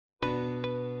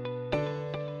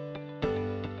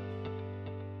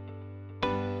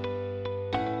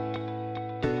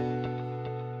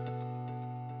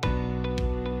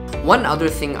One other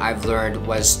thing I've learned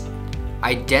was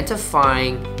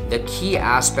identifying the key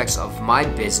aspects of my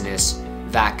business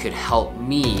that could help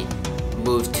me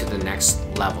move to the next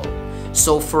level.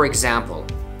 So for example,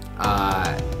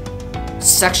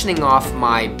 sectioning off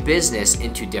my business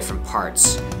into different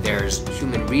parts. There's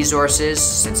human resources,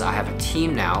 since I have a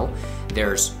team now.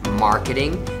 There's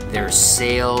marketing, there's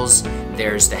sales,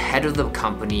 there's the head of the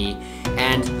company,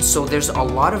 and so there's a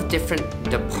lot of different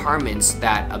departments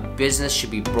that a business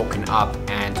should be broken up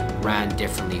and ran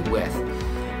differently with.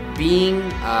 Being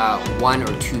one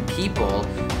or two people,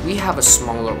 we have a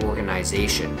smaller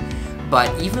organization,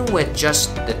 but even with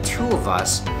just the two of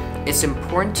us, it's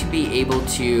important to be able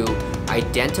to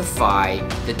identify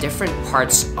the different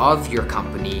parts of your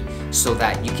company so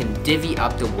that you can divvy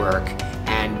up the work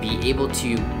and be able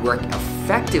to work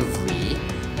effectively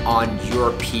on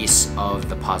your piece of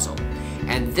the puzzle.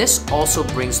 And this also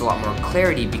brings a lot more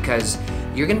clarity because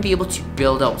you're going to be able to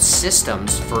build out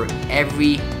systems for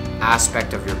every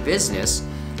aspect of your business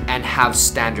and have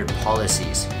standard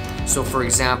policies. So for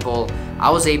example, I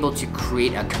was able to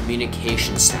create a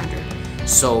communication standard.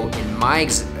 So in my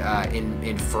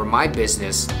for my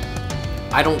business,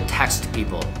 I don't text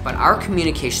people, but our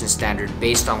communication standard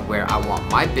based on where I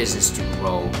want my business to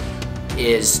grow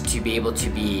is to be able to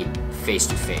be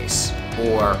face-to-face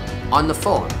or on the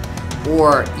phone,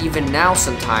 or even now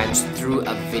sometimes through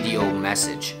a video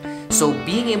message. So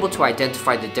being able to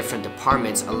identify the different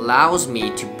departments allows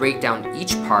me to break down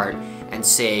each part and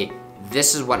say,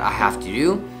 this is what I have to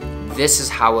do, this is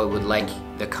how I would like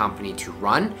the company to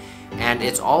run, and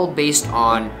it's all based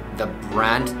on the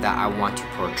brand that I want to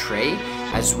portray,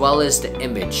 as well as the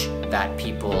image that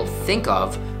people think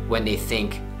of when they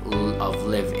think of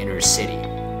Live Inner City.